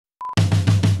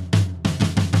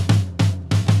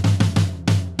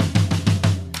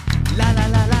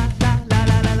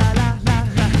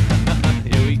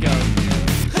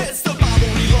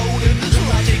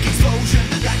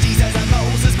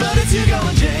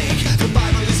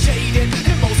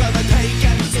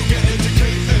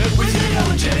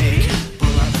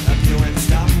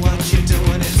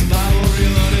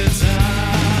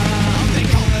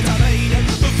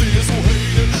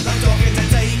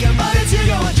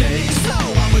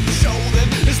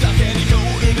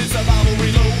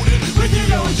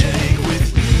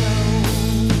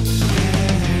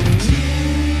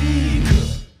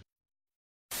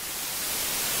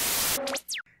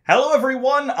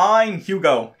everyone, I'm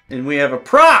Hugo. And we have a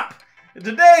prop!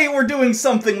 Today we're doing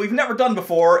something we've never done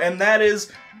before, and that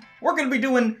is, we're going to be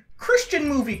doing Christian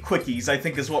Movie Quickies, I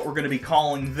think is what we're going to be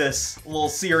calling this little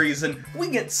series, and we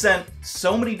get sent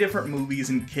so many different movies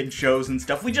and kid shows and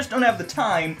stuff, we just don't have the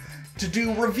time to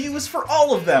do reviews for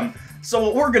all of them. So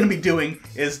what we're going to be doing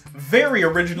is, very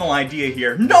original idea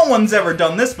here, no one's ever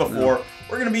done this before,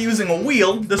 we're going to be using a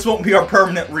wheel. This won't be our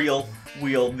permanent wheel,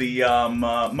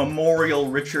 the Memorial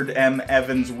Richard M.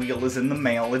 Evans wheel is in the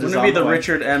mail. Wouldn't it be the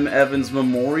Richard M. Evans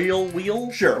Memorial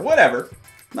Wheel? Sure, whatever.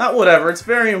 Not whatever, it's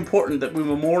very important that we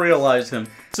memorialize him.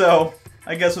 So,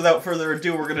 I guess without further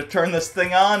ado, we're going to turn this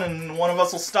thing on, and one of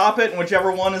us will stop it, and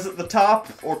whichever one is at the top,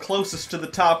 or closest to the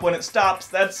top when it stops,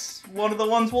 that's one of the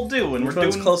ones we'll do. And Which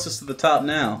one's closest to the top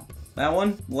now? That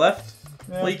one? Left?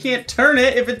 Yeah. Well, you can't turn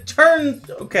it if it turned...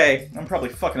 Okay. I'm probably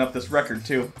fucking up this record,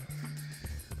 too.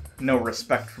 No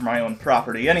respect for my own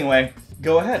property. Anyway,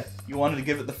 go ahead. You wanted to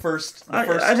give it the first...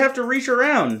 I'd have to reach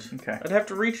around. Okay. I'd have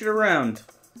to reach it around.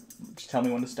 Just tell me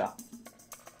when to stop.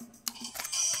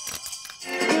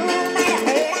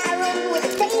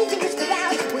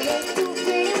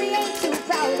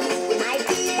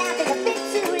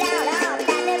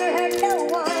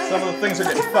 Some of the things are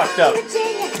getting fucked up.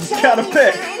 You gotta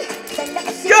pick.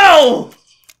 Go!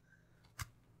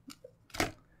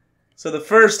 So the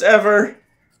first ever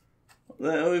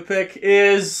that we pick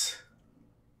is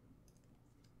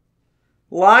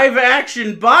live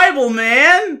action Bible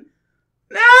Man.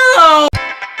 No!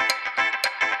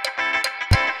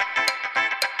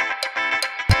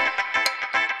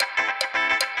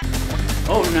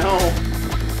 Oh no.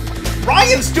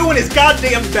 Ryan's doing his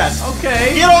goddamn best.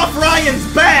 Okay. Get off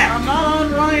Ryan's back! I'm not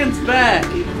on Ryan's back.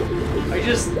 I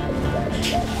just...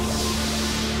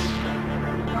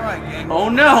 Alright, gang. Oh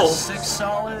no. 6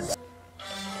 solids.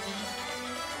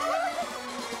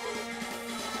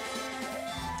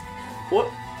 What?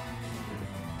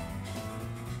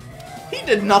 He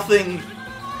did nothing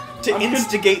to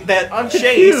instigate that I'm chase.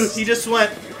 confused. He just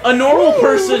went... A normal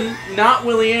person, not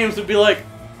Willie Ames, would be like,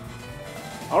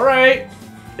 alright,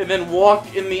 and then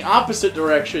walk in the opposite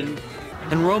direction.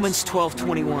 In Romans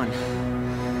 12:21,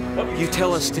 you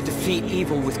tell us to defeat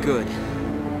evil with good.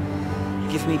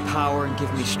 Give me power and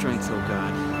give me strength, O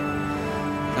God,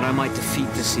 that I might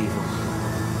defeat this evil.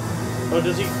 Oh,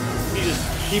 does he?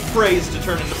 He prays to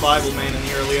turn into Bible Man in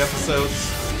the early episodes.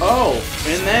 Oh,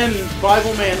 and then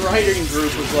Bible Man writing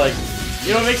group was like,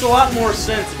 you know, it makes a lot more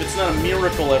sense if it's not a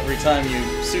miracle every time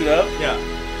you suit up. Yeah.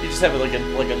 You just have like a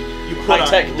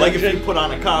High-tech dungeon. like if you put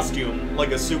on a costume, like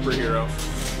a superhero.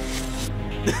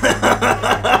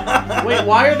 Wait,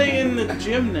 why are they in the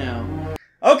gym now?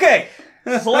 Okay,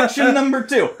 selection number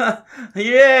 2.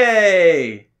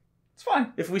 Yay! It's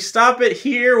fine. If we stop it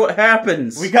here, what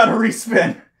happens? We gotta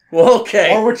respin. Well,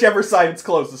 okay. Or whichever side it's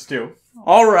closest to.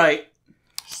 Alright.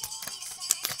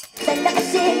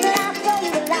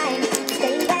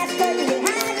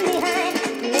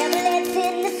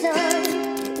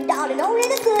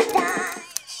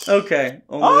 Okay,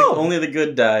 only the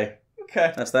good die.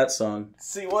 Okay. That's that song. Let's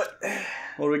see what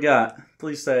do we got?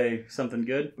 Please say something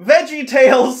good. Veggie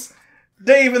Tales,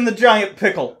 Dave and the Giant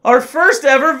Pickle. Our first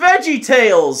ever Veggie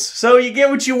Tales! So you get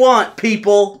what you want,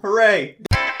 people. Hooray.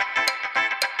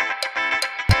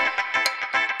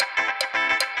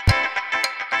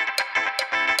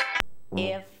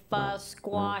 If a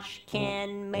squash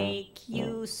can make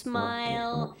you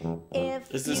smile, if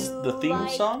Is this you the theme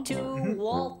like song? to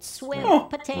waltz with Oh.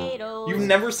 potatoes. You've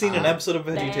never seen an episode of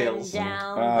then VeggieTales.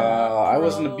 down I the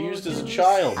wasn't abused as a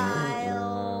child.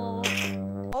 aisle.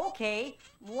 Okay,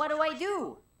 what do I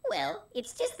do? Well,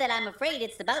 it's just that I'm afraid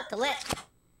it's about to let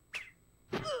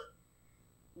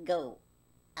go.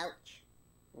 Ouch.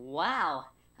 Wow,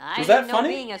 I Was that didn't know funny?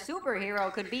 being a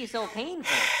superhero could be so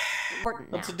painful.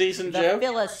 Important That's now. a decent The joke.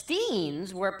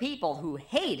 Philistines were people who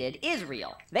hated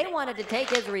Israel. They wanted to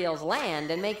take Israel's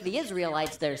land and make the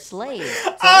Israelites their slaves. So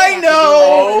they I had to do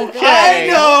know! whatever the I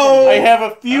Philistines know! I have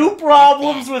a few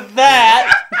problems with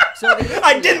that. So the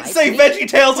I didn't Israelites say needed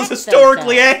to VeggieTales is protect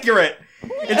historically themselves. accurate.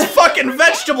 It's fucking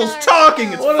vegetables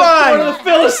talking. It's What fine. are the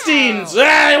Philistines?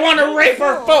 They want to rape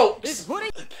our folks.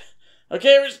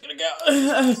 Okay, we're just gonna go.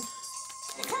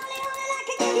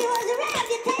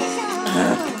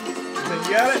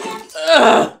 You got it?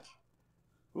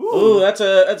 Ooh, that's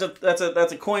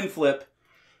a coin flip.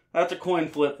 That's a coin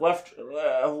flip. Left.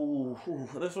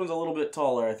 This one's a little bit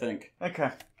taller, I think.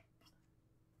 Okay.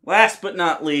 Last but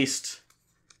not least,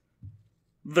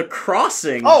 The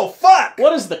Crossing. Oh, fuck!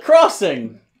 What is The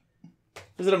Crossing?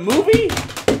 Is it a movie?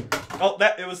 Oh,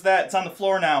 it was that. It's on the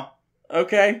floor now.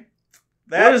 Okay.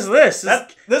 What is this?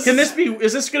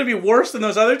 Is this going to be worse than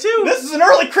those other two? This is an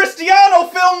early Cristiano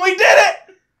film. We did it.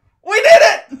 We did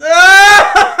it.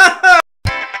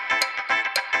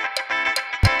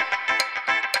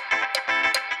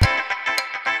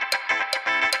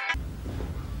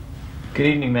 Good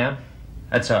evening, ma'am.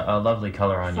 That's a lovely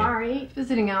color on you. Sorry,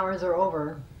 visiting hours are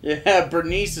over. Yeah,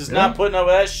 Bernice is not putting up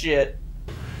with that shit.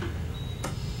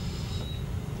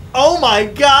 Oh my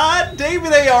God!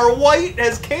 David A.R. White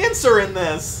has cancer in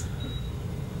this.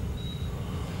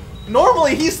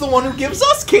 Normally, he's the one who gives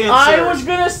us cancer. I was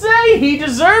gonna say he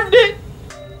deserved it.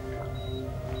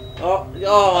 Oh,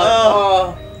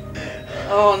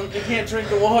 you can't drink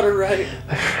the water right.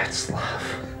 My friend's love.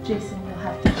 Jason, you'll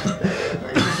have to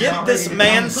Get this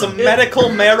man some medical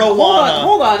marijuana.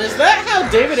 Hold on. Is that how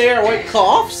David A.R. White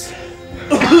coughs?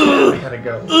 I gotta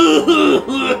go.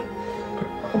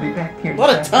 I'll be back here. What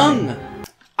a tongue!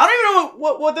 I don't even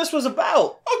know what this was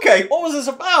about. Okay, What was this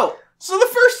about? so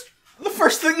the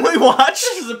first thing we watched.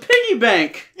 This is a piggy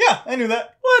bank. Yeah, I knew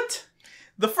that. What?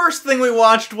 The first thing we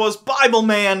watched was Bible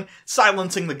Man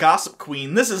silencing the Gossip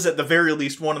Queen. This is at the very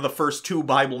least one of the first 2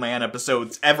 Bible Man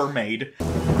episodes ever made.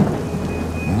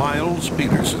 Miles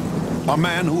Peterson, a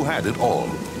man who had it all.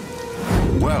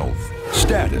 Wealth,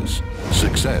 status,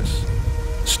 success.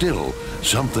 Still,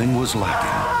 something was lacking.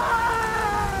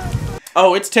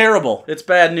 Oh, it's terrible. It's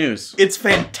bad news. It's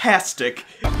fantastic.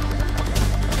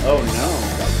 Oh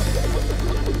no.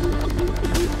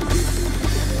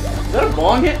 Is that a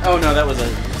bong hit? Oh no, that was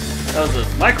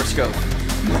a microscope.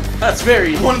 That's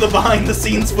very... One of the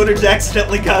behind-the-scenes footage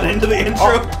accidentally got into the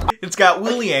intro. It's got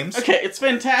Williams. Okay, it's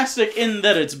fantastic in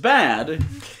that it's bad.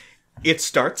 It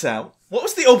starts out. What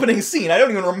was the opening scene? I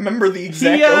don't even remember the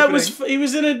exact opening. He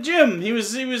was in a gym. He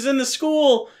was in the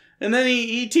school, and then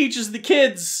he teaches the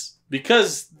kids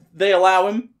because they allow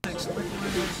him.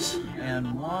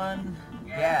 And one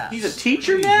gas. He's a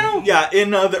teacher now? Yeah,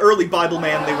 in the early Bible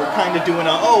Man, they were kind of doing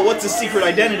what's his secret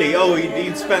identity? Oh,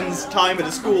 he spends time at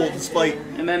a school despite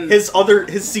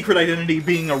his secret identity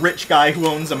being a rich guy who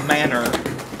owns a manor.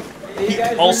 He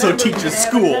also teaches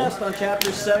school. On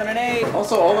chapters 7 and 8.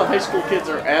 Also, all the high school kids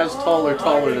are as tall or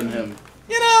taller than him.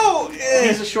 You know,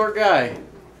 he's a short guy.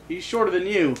 He's shorter than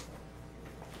you.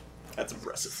 That's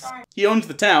impressive. He owns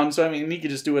the town, so I mean, he can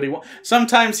just do what he wants.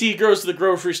 Sometimes he goes to the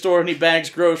grocery store and he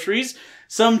bags groceries.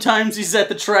 Sometimes he's at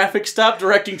the traffic stop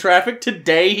directing traffic.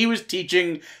 Today he was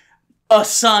teaching a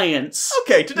science.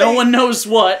 Okay, today... No one knows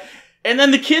what. And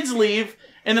then the kids leave,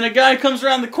 and then a guy comes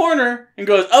around the corner and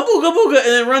goes, "Abooga booga," and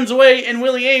then runs away, and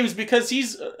Willie Ames, because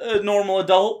he's a normal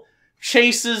adult,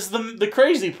 chases the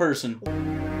crazy person.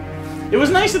 It was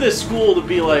nice of this school to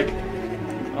be like,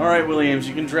 "Alright, Williams,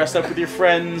 you can dress up with your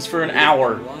friends for an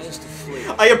hour."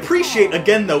 I appreciate,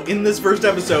 again though, in this first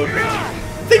episode,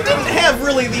 they didn't have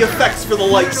really the effects for the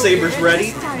lightsabers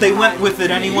ready. They went with it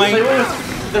anyway. They went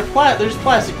with, there's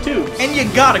plastic tubes. And you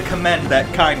gotta commend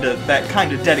that kind of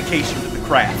dedication to the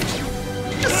craft.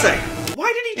 Just saying.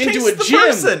 Why did he chase the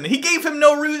person? He gave him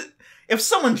no reason. If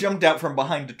someone jumped out from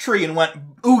behind a tree and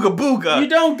went ooga booga... You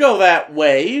don't go that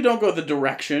way. You don't go the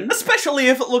direction. Especially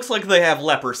if it looks like they have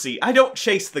leprosy. I don't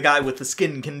chase the guy with the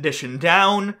skin condition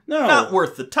down. No. Not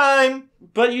worth the time.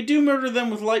 But you do murder them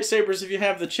with lightsabers if you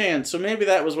have the chance, so maybe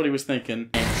that was what he was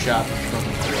thinking. Shot.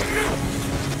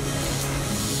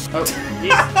 Oh,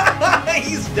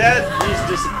 he's dead. He's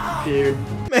disappeared.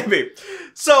 Maybe.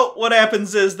 So, what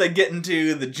happens is they get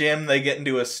into the gym, they get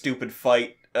into a stupid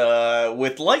fight.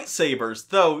 With lightsabers,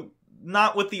 though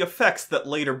not with the effects that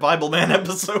later Bible Man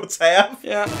episodes have.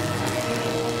 Yeah.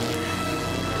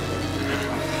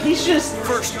 He's just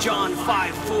 1 John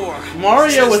 5:4.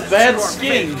 Mario with bad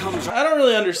skin. I don't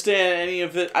really understand any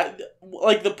of it.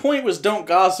 Like, the point was don't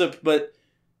gossip, but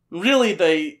really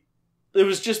it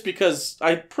was just because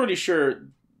I'm pretty sure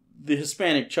the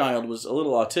Hispanic child was a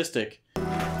little autistic.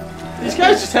 These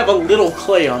guys just have a little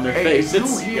clay on their face. Did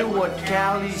you hear what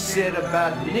Callie said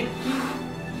about Nicky?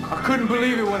 I couldn't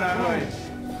believe it when I heard it.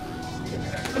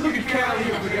 Look at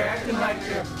Callie over there acting like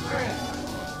they're friends.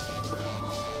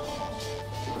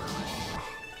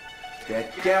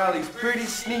 That Callie's pretty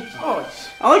sneaky. I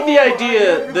like the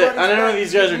idea that, I don't know if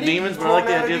these guys are demons, but I like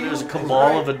the idea that there's a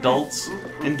cabal of adults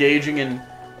engaging in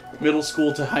middle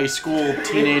school to high school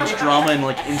teenage drama and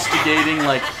like instigating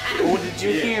like, "Oh, did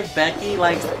you hear Becky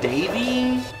likes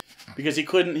Davey?" Because he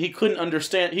couldn't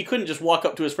understand. He couldn't just walk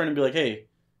up to his friend and be like, "Hey,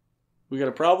 we got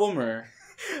a problem?" Or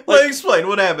let me explain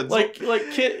what happens.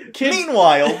 Kid.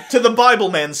 Meanwhile, to the Bible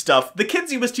Man stuff, the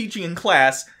kids he was teaching in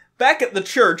class back at the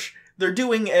church, They're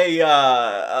doing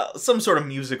a some sort of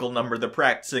musical number they're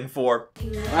practicing for.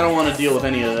 I don't want to deal with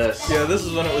any of this. Yeah, this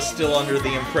is when it was still under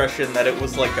the impression that it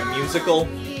was like a musical.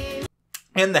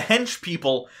 And the hench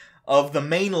people of the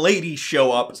main lady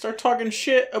show up. Start talking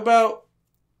shit about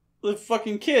the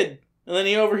fucking kid. And then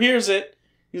he overhears it.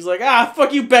 He's like, ah,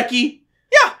 fuck you, Becky.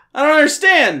 Yeah, I don't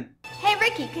understand. Hey,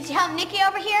 Ricky, could you help Nikki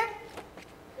over here?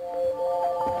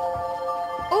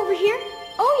 Over here?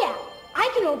 Oh, yeah,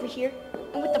 I can over here.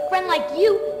 And with a friend like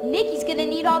you, Nikki's gonna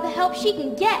need all the help she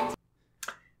can get.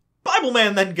 Bible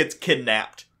Man then gets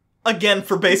kidnapped. Again,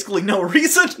 for basically no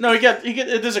reason. No,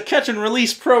 there's a catch and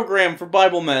release program for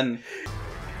Bible men.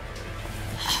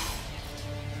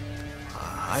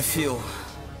 I feel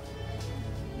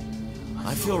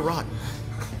rotten.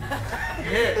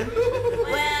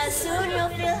 Well, soon you'll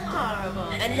feel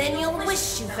horrible, and then you'll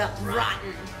wish you felt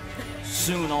rotten.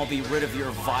 Soon I'll be rid of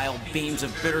your vile beams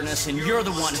of bitterness, and you're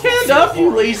the one who Stand up,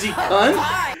 you lazy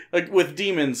cunt! Like, with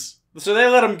demons. So they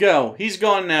let him go. He's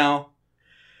gone now.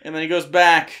 And then he goes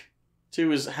back to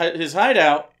his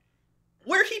hideout.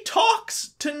 Where he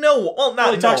talks to no... Well,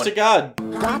 not he talks to God.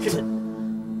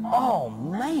 Oh,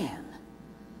 man.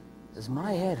 Does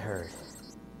my head hurt?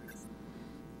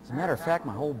 As a matter of fact,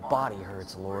 my whole body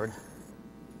hurts, Lord.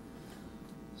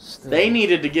 Still, they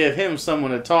needed to give him someone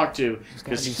to talk to,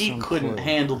 because he couldn't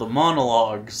handle the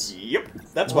monologues. Yep.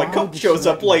 That's why Cope shows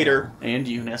up later. And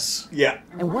Eunice. Yeah.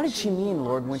 And what did she mean,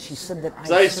 Lord, when she said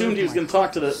that I assumed he was going to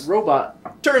talk to the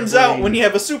robot. Turns out, when you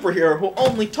have a superhero who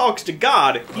only talks to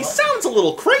God, he sounds a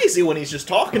little crazy when he's just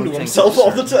talking to himself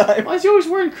all the time. Why is he always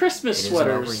wearing Christmas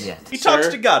sweaters? He talks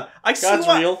to God. I see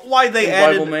why they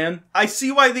added... Bible man. I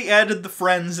see why they added the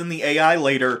friends and the AI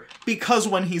later, because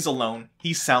when he's alone,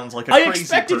 he sounds like a crazy person. I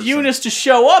expected Eunice to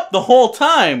show up the whole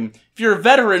time. If you're a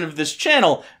veteran of this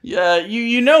channel,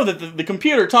 you know that the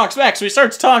computer talks back, so he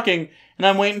starts talking, and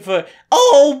I'm waiting for,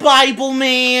 oh, Bible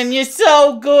man, you're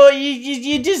so good,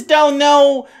 you just don't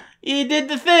know, you did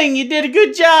the thing, you did a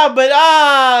good job,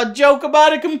 but joke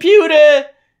about a computer.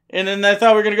 And then I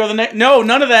thought we were going to go the next, no,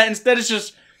 none of that, instead it's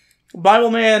just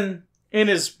Bible man in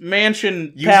his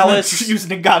mansion palace.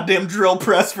 Using a goddamn drill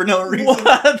press for no reason.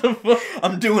 What the fuck?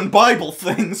 I'm doing Bible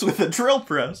things with a drill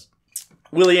press.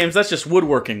 Willie Ames, that's just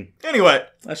woodworking. Anyway.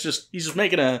 That's just, he's just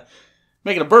making a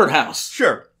birdhouse.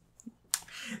 Sure.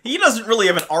 He doesn't really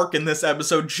have an arc in this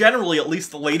episode. Generally, at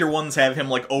least the later ones have him,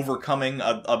 like, overcoming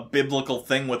a biblical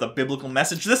thing with a biblical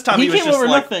message. This time he was just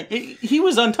like... nothing. He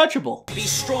was untouchable. Be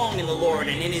strong in the Lord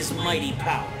and in his mighty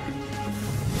power.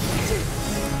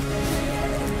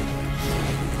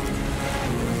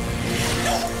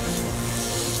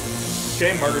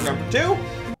 Okay, murder number 2.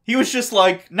 He was just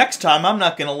like, next time I'm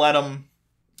not gonna let him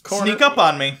sneak up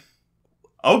on me.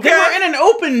 Okay. They were in an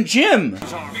open gym.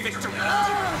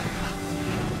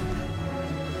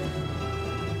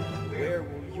 Where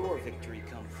will your victory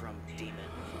come from, demon?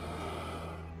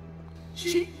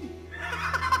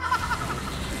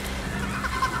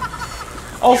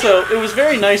 Also, it was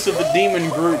very nice of the demon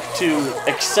group to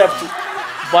accept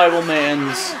Bible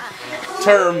Man's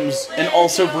terms and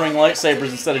also bring lightsabers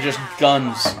instead of just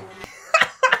guns.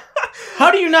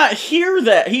 How do you not hear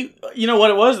that? You know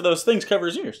what it was? Those things cover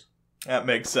his ears. That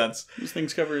makes sense. These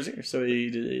things cover his ears, so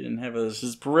he didn't have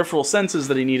his peripheral senses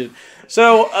that he needed.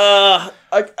 So, I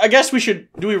guess we should...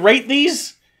 Do we rate these?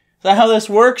 Is that how this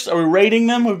works? Are we rating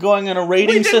them? We're going on a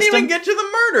rating system? We didn't even get to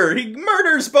the murder. He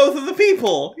murders both of the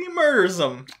people. He murders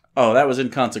them. Oh, that was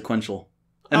inconsequul.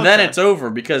 And then it's over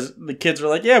because the kids are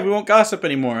like, yeah, we won't gossip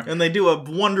anymore. And they do a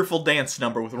wonderful dance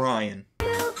number with Ryan.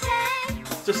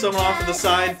 Just someone off to the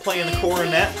side playing a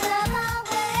cornet.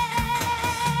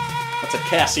 That's a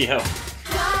Casio.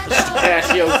 That's a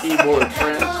Casio keyboard,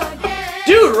 friend.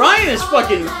 Dude, Ryan is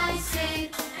fucking...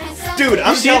 Dude,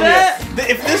 I'm telling you,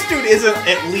 if this dude isn't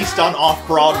at least on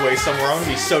Off-Broadway somewhere, I'm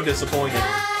gonna be so disappointed.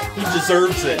 He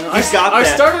deserves it. He's got that. I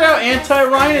started out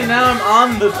anti-Ryan, and now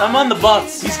I'm on the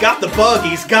bus. He's got the bug.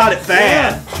 He's got it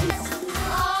bad.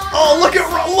 Yeah. Oh, look at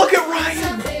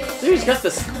Ryan. Dude, he's got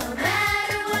this.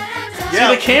 Yeah.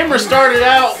 See, the camera started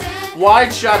out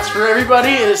wide shots for everybody,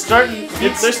 and they're starting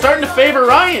to favor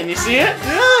Ryan. You see it?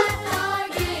 Yeah.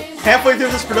 Halfway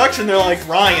through this production, they're like,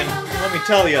 Ryan, let me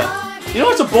tell you. You know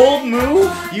what's a bold move?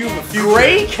 You have a few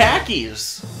gray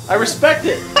khakis. I respect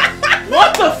it.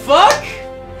 What the fuck?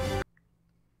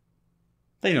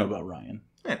 They know about Ryan.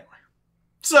 Anyway.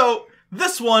 So,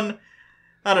 this one,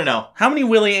 I don't know. How many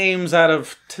Willie Ames out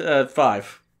of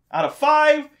 5? Out of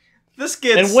 5, this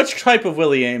gets... And which type of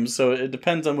Willie Ames, so it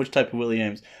depends on which type of Willie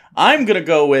Ames. I'm going to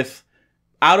go with,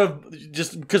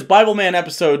 just because Bible Man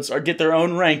episodes get their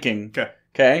own ranking. Okay.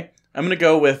 Okay? I'm going to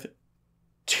go with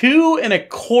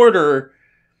 2.25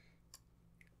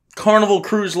 Carnival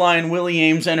Cruise Line Willie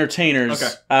Ames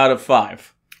entertainers out of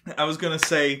 5. I was gonna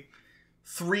say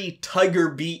 3 Tiger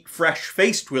Beat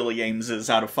fresh-faced Willie Ameses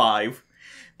out of 5.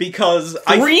 Because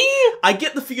 3? I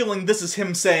get the feeling this is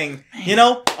him saying, you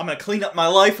know, I'm gonna clean up my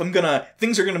life,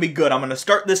 things are gonna be good. I'm gonna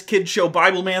start this kid show,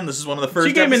 Bible Man. This is one of the first So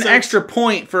you gave him episodes. an extra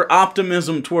point for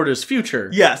optimism toward his future.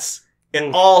 Yes. It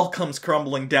all comes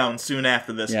crumbling down soon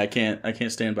after this. Yeah, I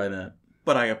can't stand by that.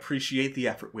 But I appreciate the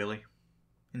effort, Willie.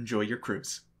 Enjoy your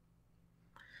cruise.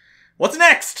 What's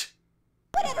next?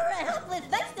 Whatever a helpless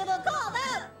vegetable called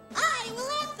out, I will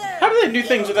answer. How do they do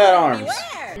things without arms?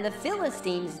 And the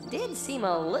Philistines did seem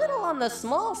a little on the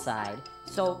small side,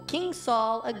 so King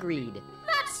Saul agreed.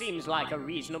 That seems like a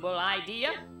reasonable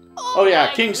idea. Oh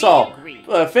yeah, King Saul.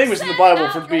 Famous in the Bible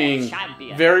for being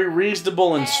very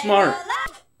reasonable and smart.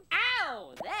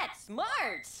 Ow, that's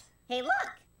smart. Hey, look.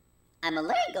 I'm a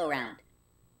merry-go-round.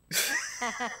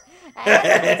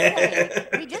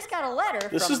 We just got a letter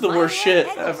This from is the worst shit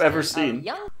Milo I've ever Eggleston,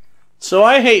 seen. So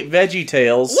I hate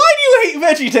VeggieTales. Why do you hate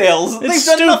VeggieTales? It's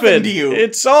They've done nothing stupid. to you.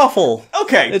 It's awful.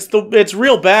 Okay. It's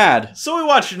real bad. So we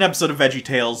watched an episode of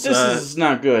VeggieTales. This is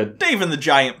not good. Dave and the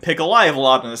Giant Pickle. I have a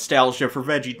lot of nostalgia for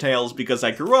VeggieTales because I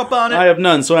grew up on it. I have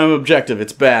none, so I'm objective.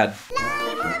 It's bad.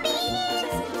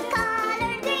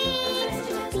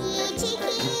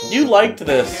 You liked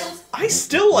this. I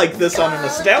still like this on a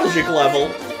nostalgic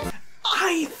level.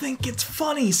 I think it's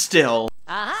funny still.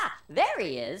 Aha, there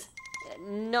he is.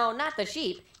 No, not the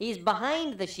sheep. He's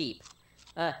behind the sheep.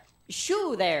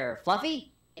 Shoo there,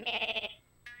 Fluffy.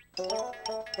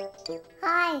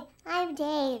 Hi, I'm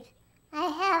Dave. I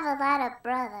have a lot of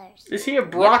brothers. Is he a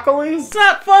broccoli? It's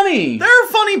not funny. There are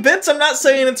funny bits. I'm not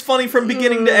saying it's funny from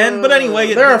beginning to end, but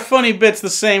anyway. There are funny bits the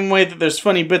same way that there's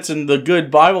funny bits in the good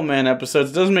Bible Man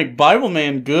episodes. It doesn't make Bible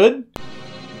Man good.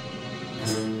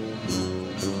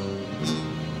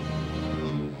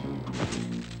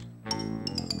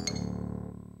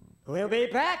 We'll be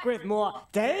back with more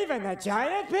Dave and the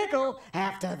Giant Pickle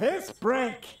after this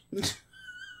break.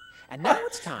 And now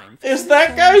it's time. Is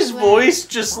that guy's voice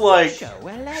just like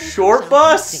Short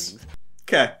Bus?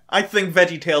 Okay, I think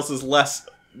VeggieTales is less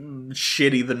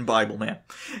shitty than Bible Man.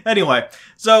 Anyway,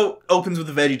 so opens with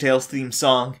the VeggieTales theme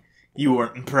song. You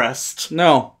weren't impressed.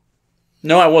 No.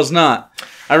 No, I was not.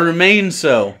 I remain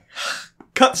so.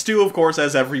 Cuts to, of course,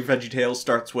 as every VeggieTales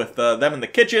starts with them in the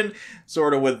kitchen,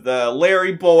 sort of with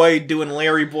Larry Boy doing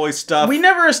Larry Boy stuff. We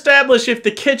never establish if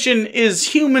the kitchen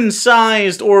is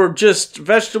human-sized or just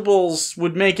vegetables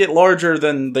would make it larger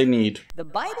than they need. The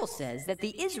Bible says that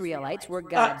the Israelites were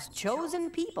God's chosen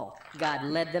people. God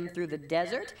led them through the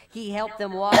desert. He helped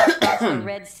them walk across the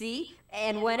Red Sea.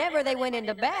 And whenever they went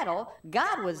into battle,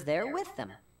 God was there with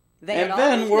them. And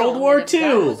then World War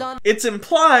II. It's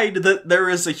implied that there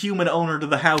is a human owner to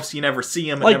the house. You never see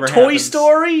him. It like never Toy happens.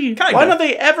 Story? Kind Why of. don't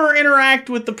they ever interact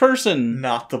with the person?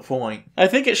 Not the point. I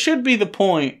think it should be the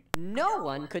point. No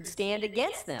one could stand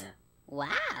against them.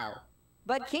 Wow.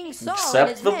 But King Saul and Except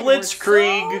his the men were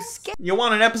Blitzkrieg. so You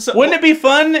want an episode? Wouldn't it be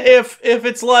fun if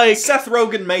it's like... Seth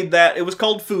Rogen made that. It was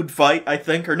called Food Fight, I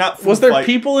think, or not Food Was there Fight.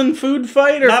 people in Food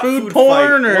Fight or Not food Fight,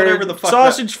 porn or whatever the fuck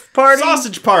Sausage Party?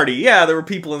 Sausage Party. Yeah, there were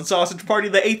people in Sausage Party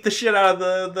that ate the shit out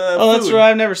of the Oh, food. that's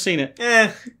right. I've never seen it.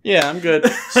 Yeah, I'm good.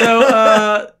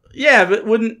 So, yeah, but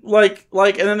wouldn't like,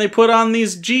 and then they put on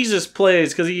these Jesus plays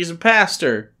because he's a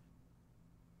pastor.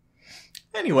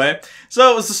 Anyway,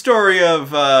 so it was the story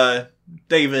of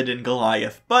David and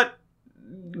Goliath, but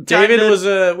David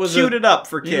was queued it up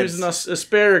for He kids. was an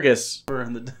asparagus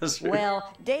in the desert.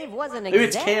 Well, Dave wasn't Maybe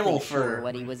it's exactly camel sure fur.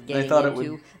 what he was They getting thought it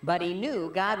into, would- but he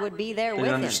knew God would be there They with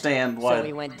didn't him. understand why so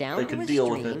he went down they to could the deal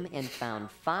with stream and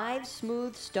found 5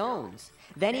 smooth stones.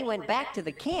 Then he went back to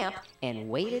the camp and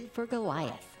waited for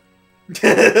Goliath.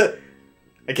 I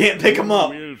can't pick him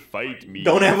up. Fight me.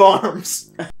 Don't have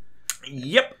arms.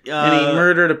 Yep. And he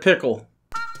murdered a pickle.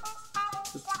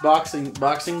 Boxing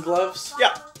gloves?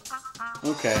 Yeah.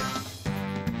 Okay.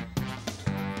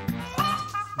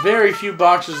 Very few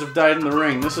boxers have died in the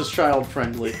ring. This is child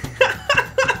friendly.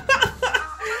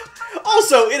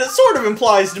 Also, it sort of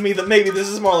implies to me that maybe this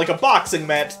is more like a boxing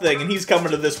match thing, and he's coming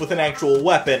to this with an actual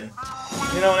weapon.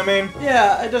 You know what I mean?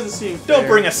 Yeah, it doesn't seem Don't fair.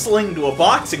 bring a sling to a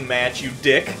boxing match, you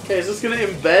dick. Okay, is this gonna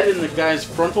embed in the guy's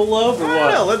frontal lobe or I what?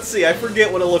 don't know, let's see. I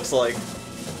forget what it looks like.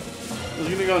 Is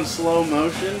he gonna go in slow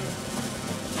motion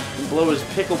and blow his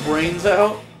pickle brains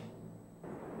out?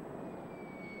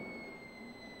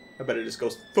 I bet it just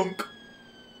goes thunk.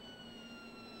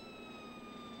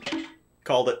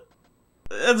 Called it.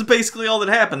 That's basically all that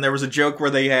happened. There was a joke where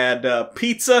they had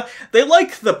pizza. They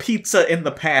like the pizza in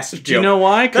the past joke. Do you know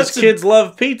why? Because kids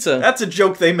love pizza. That's a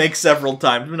joke they make several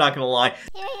times. I'm not gonna lie.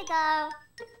 Here you go.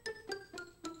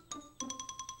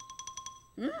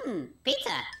 Pizza.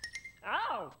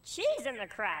 Oh, cheese in the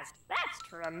crust. That's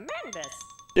tremendous.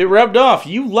 It rubbed off.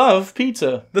 You love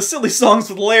pizza. The silly songs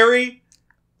with Larry,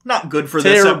 not good for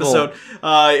Terrible. this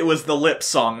episode. It was the lip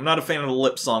song. I'm not a fan of the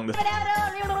lip song.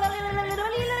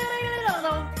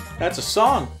 That's a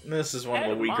song. This is one of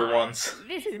the weaker ones.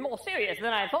 This is more serious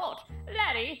than I thought.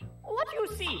 Larry, what do you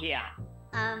see here?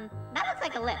 That looks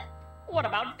like a lip. What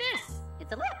about this?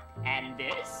 It's a lip. And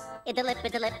this? It's a lip,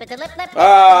 it's a lip, it's a lip, lip.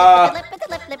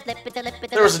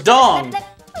 There was a dong.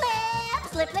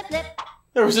 Lip, lip, lip.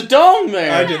 There was a dong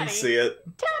there. I didn't see it.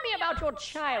 Tell me about your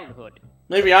childhood.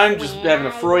 Maybe I'm just having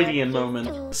a Freudian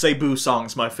moment. Say Boo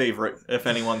song's my favorite, if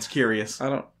anyone's curious. I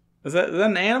don't... Is that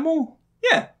an animal?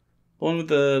 Yeah. The one with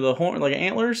the horn, like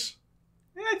antlers?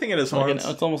 Yeah, I think it is Like horns.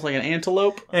 it's almost like an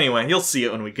antelope. Anyway, you'll see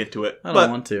it when we get to it. I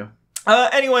don't want to.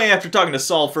 Anyway, after talking to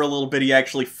Saul for a little bit, he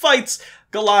actually fights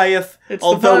Goliath. It's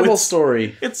the Bible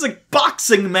story. It's a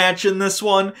boxing match in this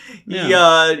one.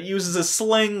 Yeah. He uses a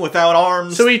sling without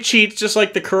arms. So he cheats just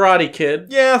like the Karate Kid.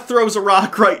 Yeah, throws a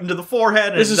rock right into the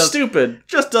forehead. This is stupid.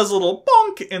 Just does a little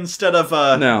bonk instead of,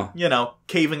 No. you know,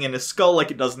 caving in his skull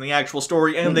like it does in the actual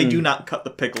story. And they do not cut the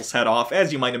pickle's head off,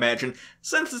 as you might imagine,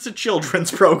 since it's a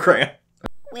children's program.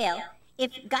 Well,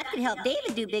 if God could help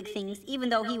David do big things even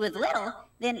though he was little,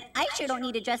 then I sure don't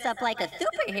need to dress up like a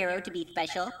superhero to be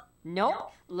special.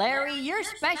 Nope. Larry, you're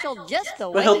special just the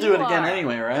way But he'll do you it again are.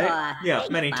 anyway, right? Yeah,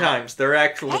 many times. They're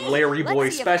actual Larry Boy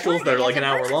specials that are like an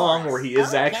hour long where he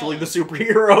is actually the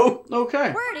superhero.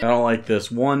 Okay. I don't like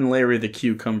this. 1 Larry the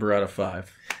Cucumber out of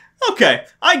 5. Okay,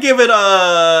 I give it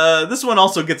this one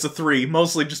also gets a 3,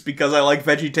 mostly just because I like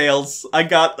VeggieTales. I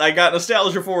got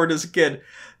nostalgia for it as a kid.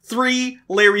 3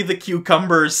 Larry the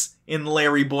Cucumbers in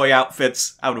Larry Boy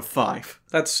outfits out of 5.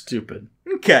 That's stupid.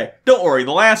 Okay, don't worry,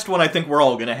 the last one I think we're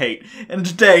all gonna hate. And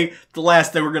today, the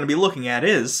last thing we're gonna be looking at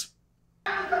is...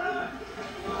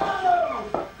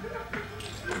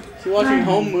 Is he watching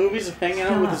home movies of hanging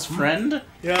out with his friend?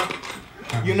 Yeah.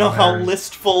 You know how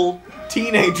listful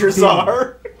teenagers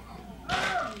are.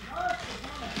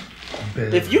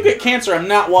 If you get cancer, I'm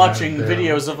not watching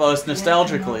videos of us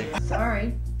nostalgically.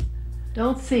 Sorry.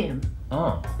 Don't see him.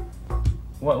 Oh.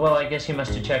 Well, I guess he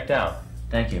must have checked out.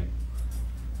 Thank you.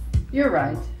 You're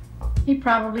right. He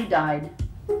probably died.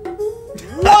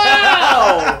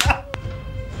 Wow!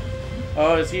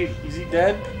 Oh, is he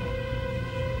dead?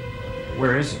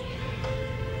 Where is he?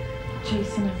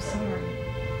 Jason, I'm sorry.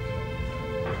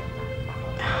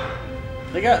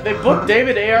 They booked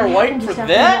David A.R. White for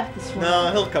that?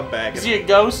 No, he'll come back. Is he a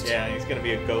ghost? Yeah, he's gonna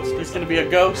be a ghost. He's gonna be a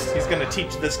ghost? He's gonna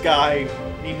teach this guy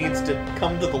he needs to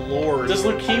come to the Lord. Does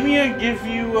leukemia give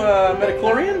you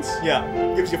metachlorians?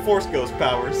 Yeah, gives you Force Ghost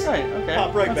powers. Right, okay.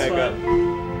 Pop right That's back up.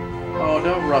 Oh,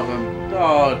 don't rub him.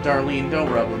 Oh, Darlene, don't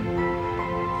rub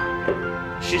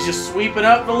him. She's just sweeping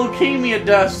up the leukemia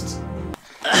dust.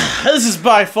 This is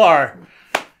by far,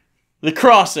 The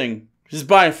Crossing is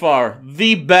by far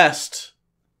the best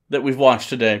that we've watched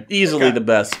today. Easily the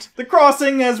best. The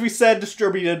Crossing, as we said,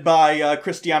 distributed by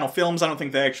Christian Films. I don't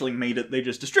think they actually made it, they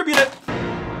just distribute it.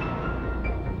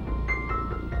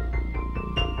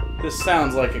 This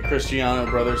sounds like a Cristiano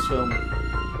Brothers film.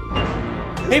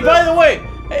 Hey, by the way,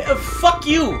 hey, fuck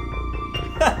you!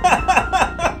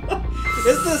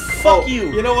 Is this... Fuck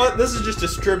you! You know what? This is just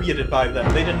distributed by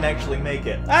them. They didn't actually make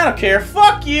it. I don't care.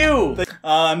 Fuck you!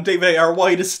 David A.R.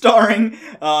 White is starring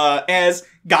as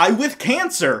Guy with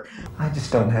Cancer. I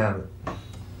just don't have it.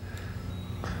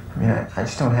 I mean, I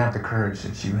just don't have the courage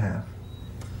that you have.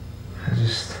 I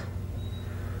just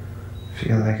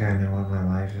feel like I know what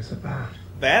my life is about.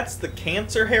 That's the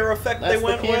cancer hair effect they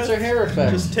went with? That's the cancer hair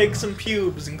effect. Just take some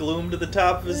pubes and glue them to the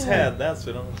top of his head. That's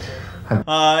what I'm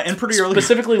saying. And pretty early...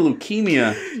 Specifically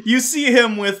leukemia. You see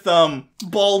him with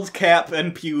bald cap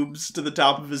and pubes to the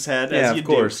top of his head, as you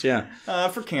do. Yeah, of course, yeah.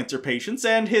 For cancer patients,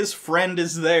 and his friend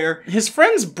is there. His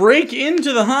friends break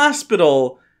into the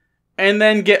hospital and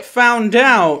then get found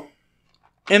out,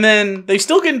 and then they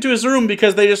still get into his room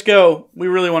because they just go, we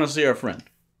really want to see our friend.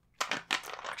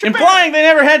 Implying they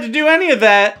never had to do any of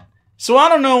that, so I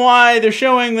don't know why they're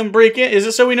showing them break in. Is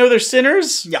it so we know they're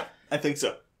sinners? Yeah, I think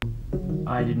so.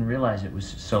 I didn't realize it was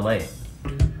so late.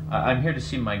 I'm here to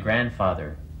see my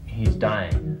grandfather. He's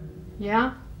dying.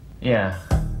 Yeah? Yeah.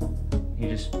 He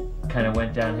just kind of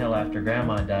went downhill after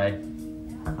Grandma died.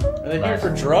 Are they here for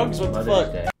drugs? What the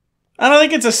fuck? Day. I don't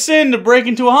think it's a sin to break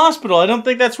into a hospital. I don't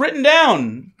think that's written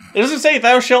down. It doesn't say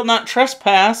thou shalt not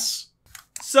trespass.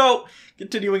 So...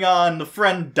 Continuing on, the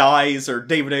friend dies, or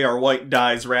David A.R. White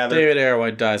dies, rather. David A.R.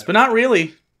 White dies, but not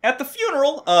really. At the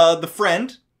funeral, the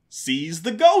friend sees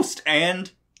the ghost,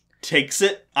 and takes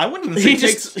it. I wouldn't even say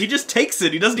he just takes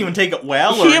it. He doesn't even take it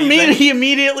well or He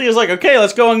immediately is like, okay,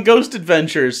 let's go on ghost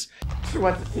adventures.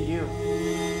 What's it to you?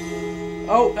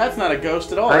 Oh, that's not a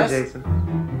ghost at all. Hi, Jason.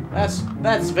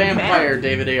 That's vampire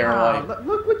David A.R. White.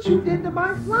 Look what you did to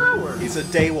my flowers. He's a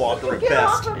daywalker at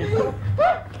best.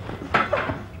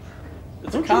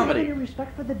 It's a comedy. Don't you have any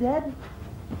respect for the dead?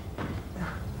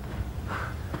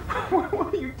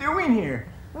 What are you doing here?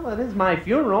 Well, it is my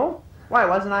funeral. Why,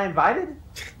 wasn't I invited?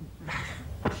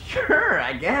 Sure,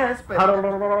 I guess, but...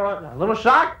 A little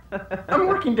shocked? I'm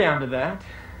working down to that.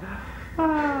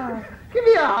 Give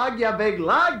me a hug, you big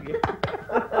lug.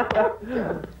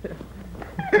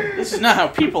 This is not how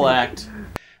people act.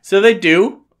 So they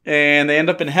do, and they end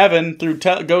up in heaven through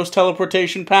ghost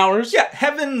teleportation powers. Yeah,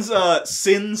 heaven's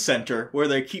sin center, where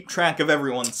they keep track of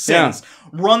everyone's sins,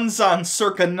 runs on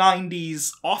circa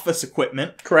 90s office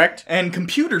equipment. Correct. And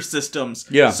computer systems.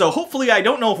 Yeah. So hopefully, I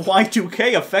don't know if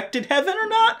Y2K affected heaven or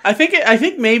not. I think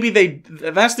maybe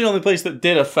that's the only place that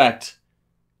did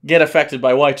get affected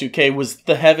by Y2K was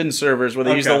the heaven servers where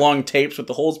they use the long tapes with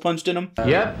the holes punched in them.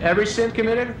 Yep, every sin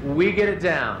committed, we get it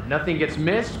down. Nothing gets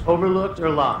missed, overlooked,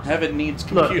 or lost. Heaven needs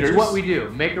computers. Look, it's what we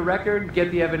do. Make a record,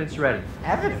 get the evidence ready.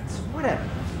 Evidence? What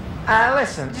evidence?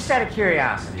 Listen, just out of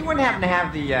curiosity, you wouldn't happen to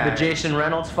have the Jason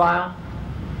Reynolds file?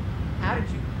 How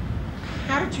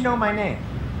did you know my name?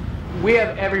 We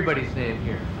have everybody's name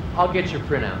here. I'll get your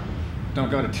printout. Don't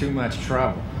go to too much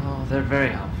trouble. Oh, they're very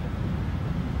helpful.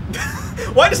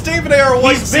 Why does David A.R.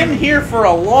 White He's been here for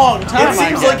a long time. It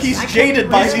seems like he's jaded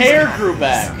by his hair grew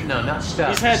back. No, not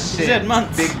stuff. He's had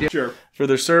months. Sure. For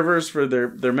their servers, for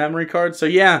their memory cards. So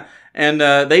yeah, and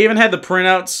they even had the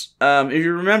printouts. If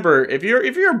you remember, if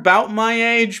you're about my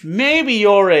age, maybe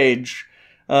your age,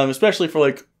 especially for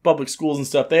like public schools and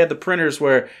stuff, they had the printers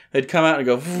where they'd come out and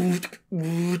go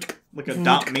like a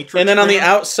dot matrix. And then on the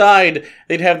outside,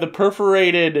 they'd have the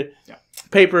perforated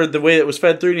paper the way it was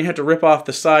fed through, and you had to rip off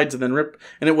the sides and then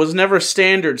and it was never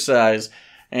standard size,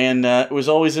 and it was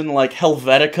always in like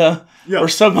Helvetica or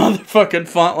some other fucking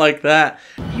font like that.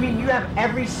 You mean you have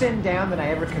every sin down that I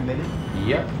ever committed?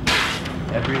 Yep.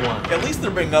 Everyone. At least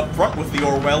they're being upfront with the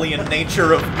Orwellian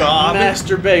nature of God.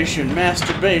 Masturbation. Lots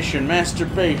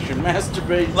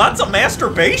of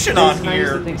masturbation on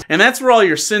here. And that's where all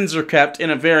your sins are kept in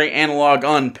a very analog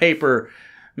on paper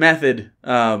method.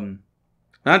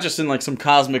 Not just in like some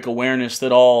cosmic awareness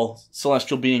that all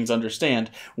celestial beings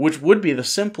understand, which would be the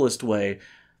simplest way.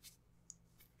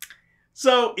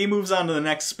 So he moves on to the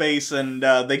next space, and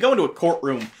they go into a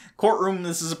courtroom.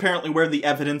 This is apparently where the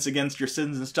evidence against your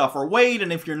sins and stuff are weighed,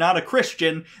 and if you're not a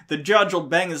Christian, the judge will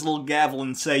bang his little gavel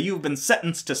and say, "You've been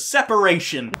sentenced to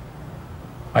separation."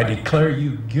 I declare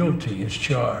you guilty as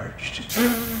charged,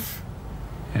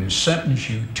 and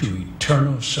sentence you to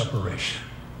eternal separation.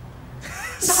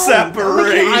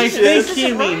 Separation. I think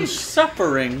he means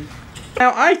suffering.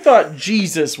 Now, I thought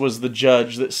Jesus was the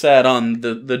judge that sat on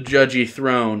the judgy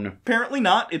throne. Apparently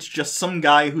not. It's just some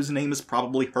guy whose name is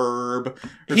probably Herb.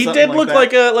 He did look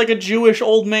like a Jewish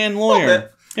old man lawyer.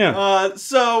 Yeah.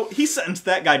 So he sentenced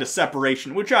that guy to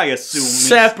separation, which I assume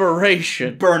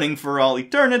separation, burning for all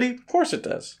eternity. Of course it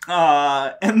does.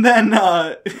 And then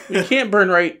you can't burn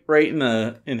right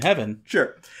in heaven.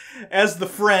 Sure. As the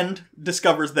friend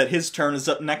discovers that his turn is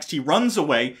up next, he runs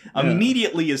away,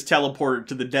 immediately is teleported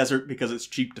to the desert because it's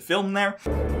cheap to film there.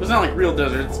 It's not like real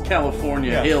desert, it's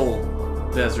California hill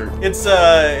desert.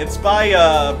 It's by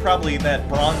probably that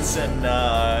Bronson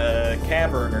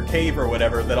cavern or cave or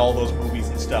whatever that all those movies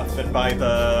and stuff, and by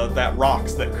that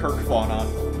rocks that Kirk fought on.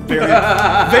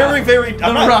 Very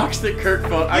rocks that Kirk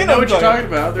fought. I know what you're talking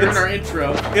about. They're in our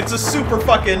intro. It's a super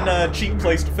fucking cheap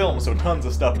place to film, so tons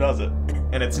of stuff does it.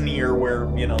 And it's near where,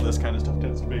 this kind of stuff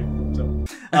tends to be. So,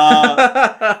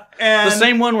 and the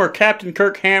same one where Captain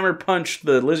Kirk hammer punched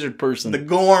the lizard person. The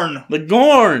Gorn.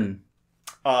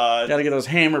 Gotta get those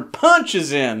hammer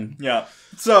punches in. Yeah.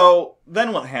 So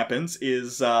then what happens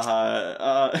is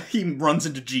he runs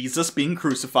into Jesus being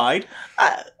crucified.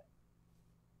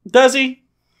 Does he?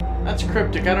 That's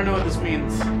cryptic. I don't know what this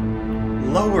means.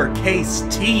 Lowercase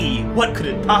t. What could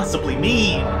it possibly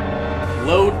mean?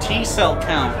 Low T-cell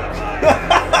count.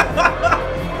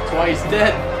 That's why he's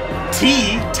dead.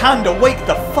 T, time to wake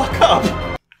the fuck up.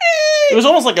 It was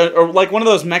almost like one of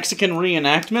those Mexican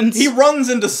reenactments. He runs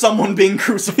into someone being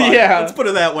crucified. Yeah. Let's put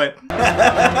it that way.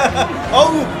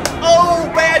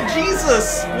 Oh, bad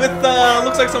Jesus! With,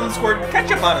 looks like someone squirted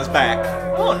ketchup on his back.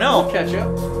 Oh no.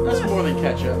 Ketchup? That's more than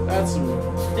ketchup. That's some...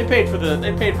 They paid for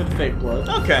the fake blood.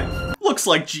 Okay. Looks looks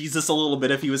like Jesus a little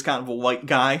bit if he was kind of a white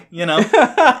guy, you know?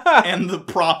 And the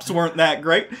props weren't that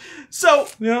great. So,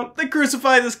 they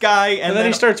crucify this guy, and then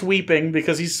he starts weeping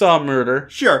because he saw murder.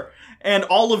 Sure. And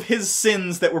all of his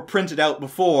sins that were printed out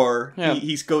before,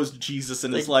 he goes to Jesus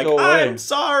and is like, I'm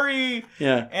sorry!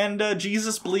 Yeah. And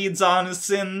Jesus bleeds on his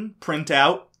sin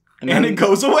printout, and it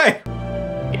goes away.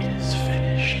 It is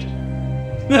finished.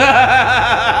 Yeah.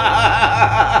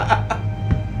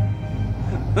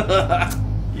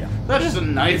 That's just a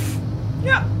knife.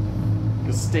 Yeah.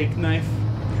 A steak knife.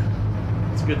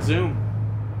 It's a good zoom.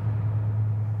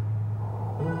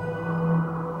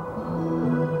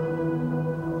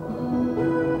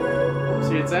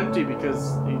 See, it's empty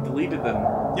because he deleted them.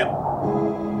 Yep.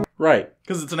 Right.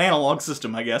 Because it's an analog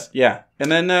system, I guess. Yeah.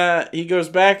 And then he goes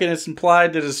back and it's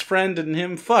implied that his friend and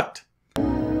him fucked. Are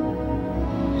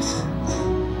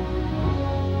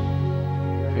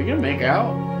you gonna make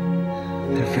out?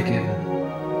 They're forgiven.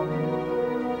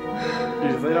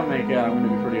 Dude, if they don't make out, I'm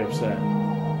gonna be pretty upset.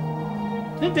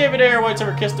 Think David Ayer White's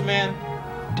ever kissed a man?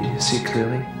 Do you see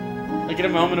clearly? Like in a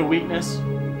moment of weakness?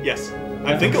 Yes.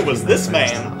 I think it was this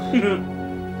man.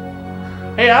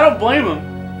 Hey, I don't blame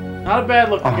him. Not a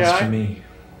bad-looking guy. For me.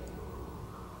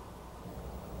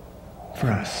 For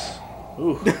us.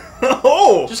 Ooh.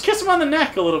 Oh! Just kiss him on the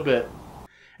neck a little bit.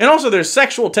 And also, there's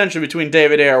sexual tension between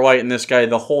David Ayer White and this guy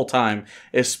the whole time.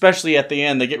 Especially at the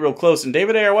end. They get real close, and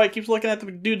David Ayer White keeps looking at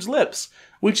the dude's lips.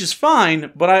 Which is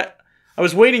fine, but I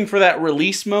was waiting for that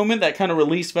release moment, that kind of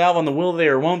release valve on the will they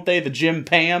or won't they, the Jim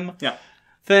Pam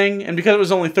thing. And because it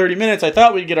was only 30 minutes, I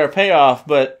thought we'd get our payoff,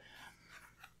 but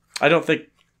I don't think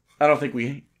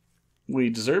we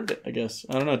deserved it, I guess.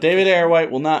 I don't know. David Ayer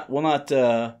White will not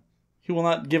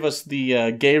give us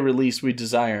the gay release we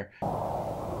desire.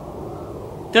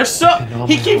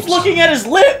 He keeps looking at his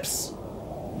lips.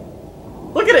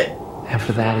 Look at it. And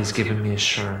for that, he's given me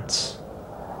assurance.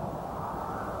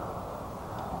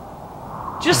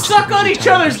 Just suck on each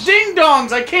other's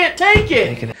ding-dongs. I can't take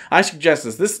it. I suggest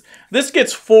this. This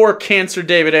gets 4 cancer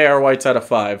David Ayer Whites out of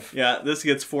 5. Yeah, this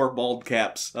gets 4 bald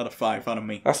caps out of 5 out of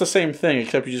me. That's the same thing,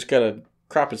 except you just gotta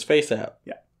crop his face out.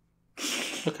 Yeah.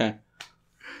 Okay.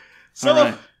 So,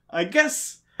 right. I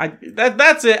guess...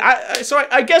 That's it.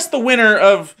 I guess the winner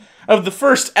of the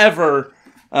first ever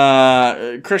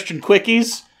Christian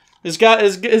Quickies has got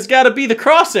to be The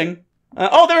Crossing.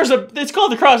 It's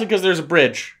called The Crossing because there's a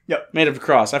bridge made of a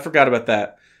cross. I forgot about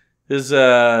that. His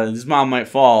mom might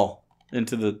fall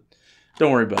into the...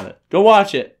 Don't worry about it. Go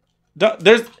watch it.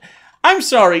 I'm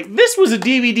sorry. This was a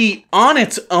DVD on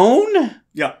its own?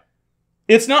 Yeah.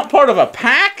 It's not part of a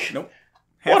pack? Nope.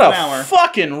 What a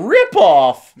fucking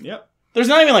ripoff. Yep. There's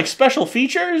not even like special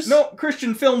features? No,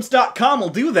 ChristianFilms.com will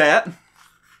do that.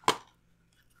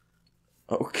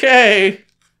 Okay.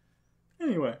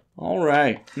 Anyway.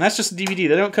 Alright. And that's just a DVD.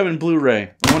 They don't come in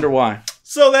Blu-ray. I wonder why.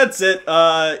 So that's it.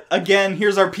 Again,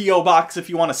 here's our P.O. Box if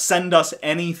you want to send us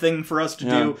anything for us to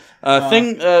do.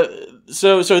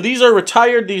 So these are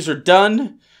retired. These are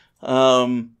done.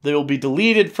 They will be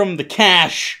deleted from the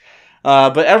cache.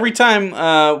 But every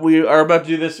time we are about to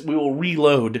do this, we will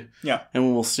reload. Yeah. And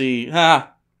we will see...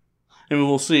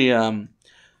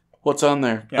 what's on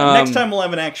there. Yeah, next time we'll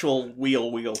have an actual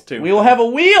wheel too. We will have a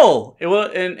wheel! It will,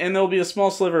 and there will be a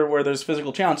small sliver where there's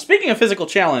physical challenge. Speaking of physical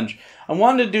challenge, I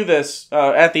wanted to do this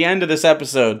at the end of this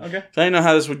episode. Okay. So I didn't know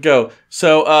how this would go.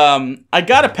 So I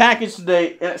got a package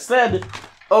today, and it said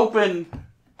open...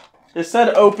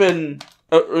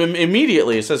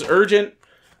 immediately. It says urgent...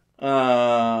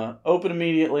 open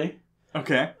immediately.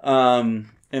 Okay.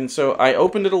 And so I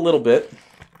opened it a little bit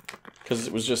because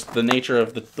it was just the nature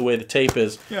of the way the tape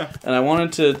is. Yeah. And I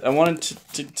wanted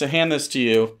to hand this to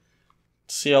you.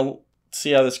 See how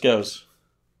this goes.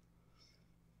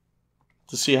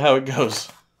 To see how it goes.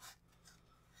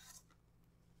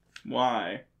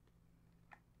 Why?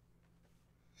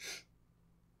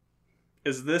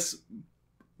 Is this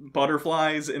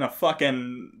butterflies in a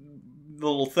fucking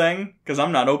little thing? Because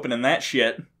I'm not opening that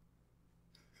shit.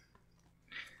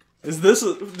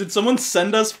 Did someone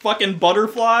send us fucking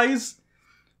butterflies?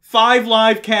 5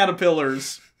 live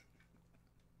caterpillars.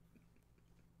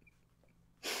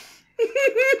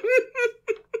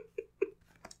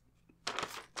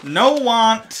 No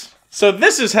want. So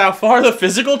this is how far the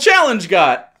physical challenge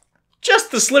got.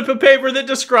 Just the slip of paper that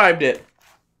described it.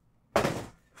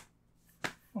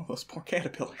 Oh, those poor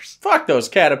caterpillars. Fuck those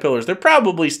caterpillars. They're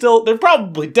probably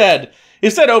dead.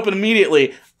 It said open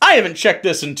immediately. I haven't checked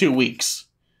this in 2 weeks.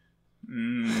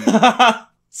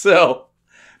 So,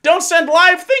 don't send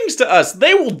live things to us.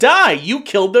 They will die. You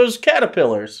killed those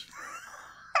caterpillars.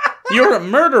 You're a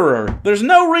murderer. There's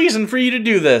no reason for you to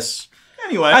do this.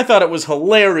 Anyway. I thought it was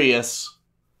hilarious.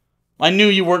 I knew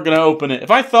you weren't going to open it.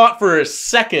 If I thought for a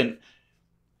second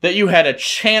that you had a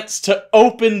chance to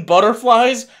open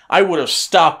butterflies, I would have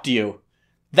stopped you.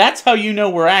 That's how you know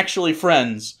we're actually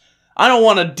friends. I don't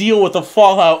want to deal with the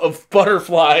fallout of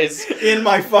butterflies. In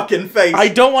my fucking face. I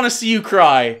don't want to see you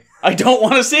cry. I don't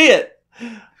want to see it.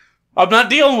 I'm not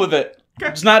dealing with it.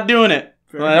 I'm just not doing it.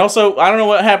 And I don't know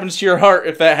what happens to your heart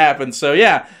if that happens. So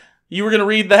yeah, you were going to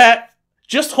read that?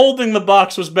 Just holding the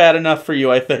box was bad enough for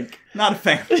you, I think. Not a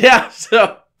fan. Yeah,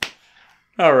 so...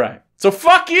 Alright. So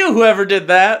fuck you, whoever did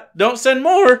that. Don't send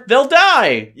more. They'll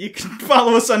die. You can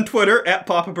follow us on Twitter, at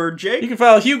PapaBirdJake. You can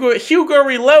follow Hugo at Hugo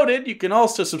Reloaded. You can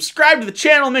also subscribe to the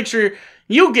channel. Make sure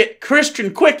you get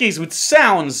Christian Quickies with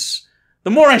sounds.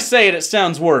 The more I say it, it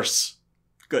sounds worse.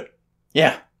 Good.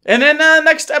 Yeah. And then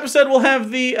next episode we'll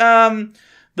have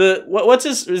what's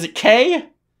his... Is it K?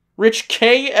 Rich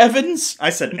K. Evans?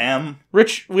 I said M.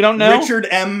 Rich, we don't know? Richard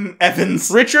M. Evans.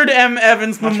 Richard M.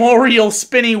 Evans Memorial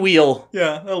Spinny Wheel.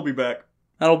 Yeah, that'll be back.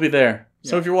 That'll be there.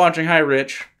 So if you're watching, hi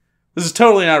Rich. This is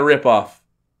totally not a ripoff.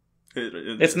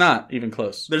 It's not even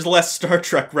close. There's less Star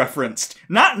Trek referenced.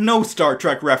 Not no Star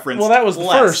Trek referenced. Well, that was the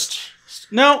first.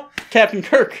 No, Captain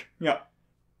Kirk. Yeah.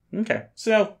 Okay,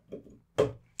 so...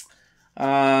 we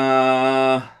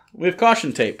have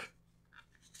caution tape.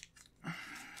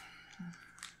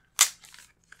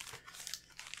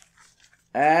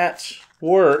 At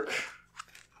work.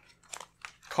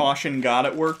 Caution God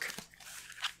at work.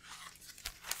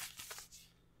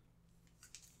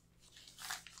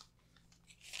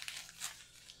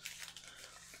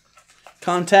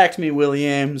 Contact me,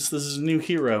 Williams. This is a new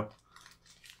hero.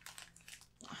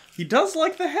 He does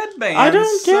like the headbands. I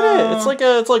don't get it.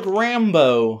 It's like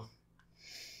Rambo.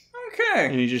 Okay.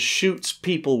 And he just shoots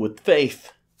people with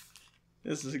faith.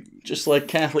 This is just like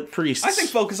Catholic priests. I think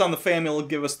Focus on the Family will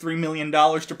give us $3 million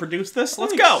to produce this.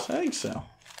 Let's go. I think so.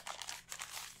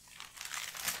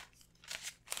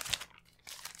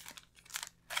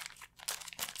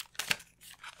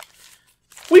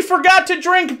 We forgot to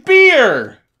drink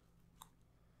beer!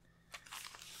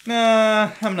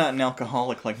 Nah, I'm not an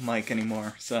alcoholic like Mike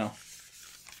anymore, so...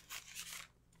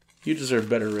 You deserve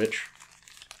better, Rich.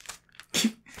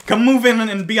 Come move in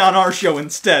and be on our show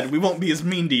instead. We won't be as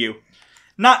mean to you.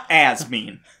 Not as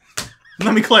mean.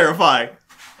 Let me clarify.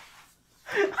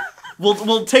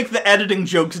 We'll take the editing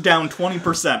jokes down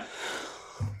 20%.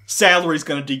 Salary's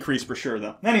gonna decrease for sure,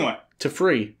 though. Anyway. To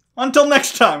free. Until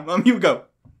next time, I'm Hugo.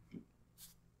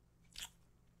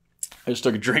 I just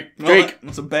took a drink. Well, Jake.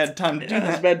 That's a bad time to do that.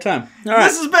 That's a bad time. All right.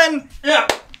 This has been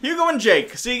Hugo and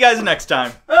Jake. See you guys next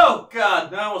time. Oh,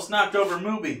 God. I almost knocked over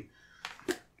Mooby.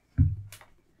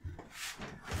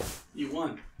 You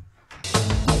won.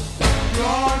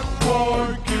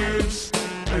 God forgives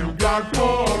and God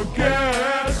forgives.